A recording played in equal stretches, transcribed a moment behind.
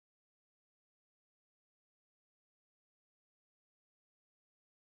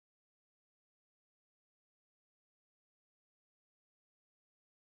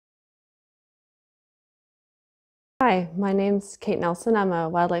Hi, my name's Cait Nelson. I'm a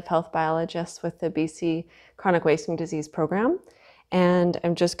wildlife health biologist with the BC Chronic Wasting Disease Program, and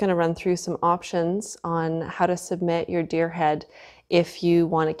I'm just going to run through some options on how to submit your deer head if you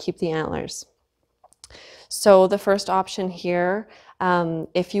want to keep the antlers. So the first option here,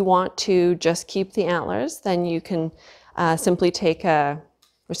 if you want to just keep the antlers, then you can simply take a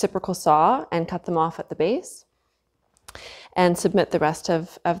reciprocal saw and cut them off at the base and submit the rest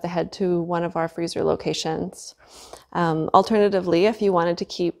of the head to one of our freezer locations. Alternatively, if you wanted to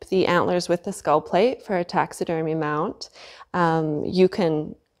keep the antlers with the skull plate for a taxidermy mount, you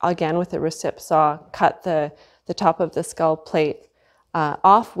can, again with a recip saw, cut the top of the skull plate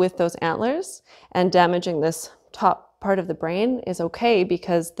off with those antlers, and damaging this top part of the brain is okay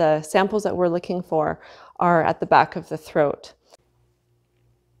because the samples that we're looking for are at the back of the throat.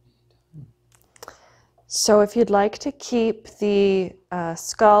 So if you'd like to keep the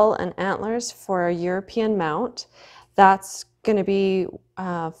skull and antlers for a European mount, that's going to be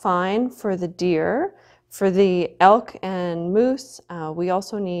fine for the deer. For the elk and moose, we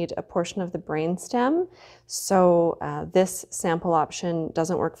also need a portion of the brain stem. So this sample option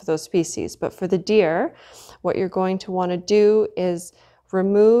doesn't work for those species. But for the deer, what you're going to want to do is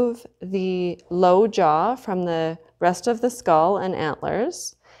remove the low jaw from the rest of the skull and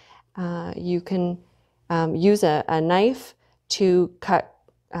antlers. You can use a knife to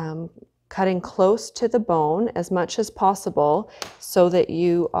cutting close to the bone as much as possible so that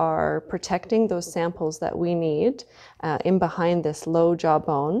you are protecting those samples that we need in behind this low jaw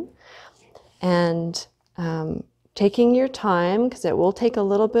bone. And taking your time, because it will take a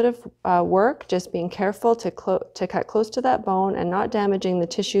little bit of work, just being careful to cut close to that bone and not damaging the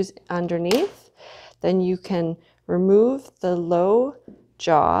tissues underneath. Then you can remove the low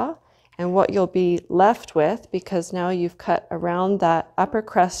jaw. And what you'll be left with, because now you've cut around that upper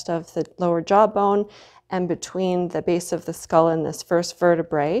crest of the lower jawbone and between the base of the skull and this first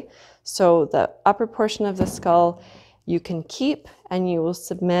vertebrae. So the upper portion of the skull you can keep, and you will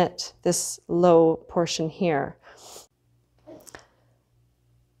submit this low portion here.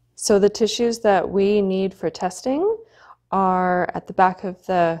 So the tissues that we need for testing are at the back of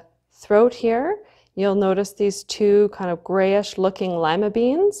the throat here. You'll notice these two kind of grayish looking lima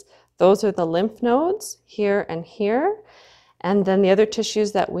beans. Those are the lymph nodes here and here. And then the other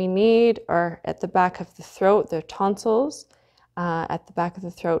tissues that we need are at the back of the throat. They're tonsils at the back of the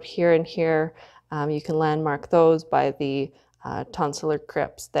throat here and here. You can landmark those by the tonsillar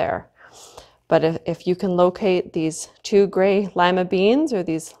crypts there. But if you can locate these two gray lima beans or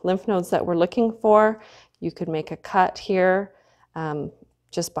these lymph nodes that we're looking for, you could make a cut here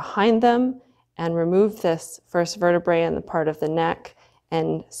just behind them and remove this first vertebrae and the part of the neck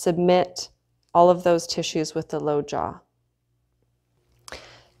and submit all of those tissues with the low jaw.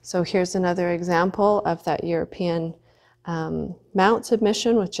 So here's another example of that European mount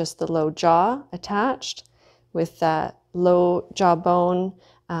submission with just the low jaw attached, with that low jawbone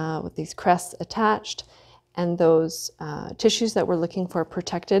with these crests attached, and those tissues that we're looking for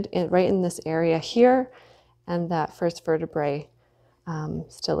protected right in this area here, and that first vertebrae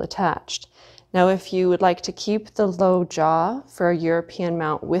still attached. Now, if you would like to keep the low jaw for a European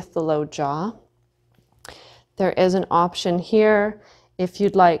mount with the low jaw, there is an option here. If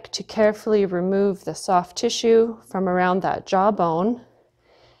you'd like to carefully remove the soft tissue from around that jawbone,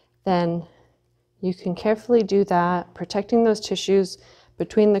 then you can carefully do that, protecting those tissues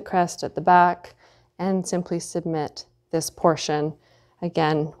between the crest at the back, and simply submit this portion,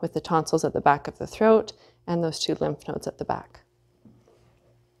 again with the tonsils at the back of the throat and those two lymph nodes at the back.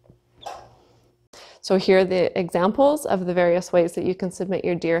 So here are the examples of the various ways that you can submit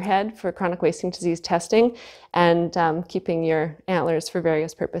your deer head for chronic wasting disease testing and keeping your antlers for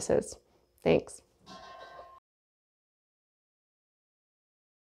various purposes. Thanks.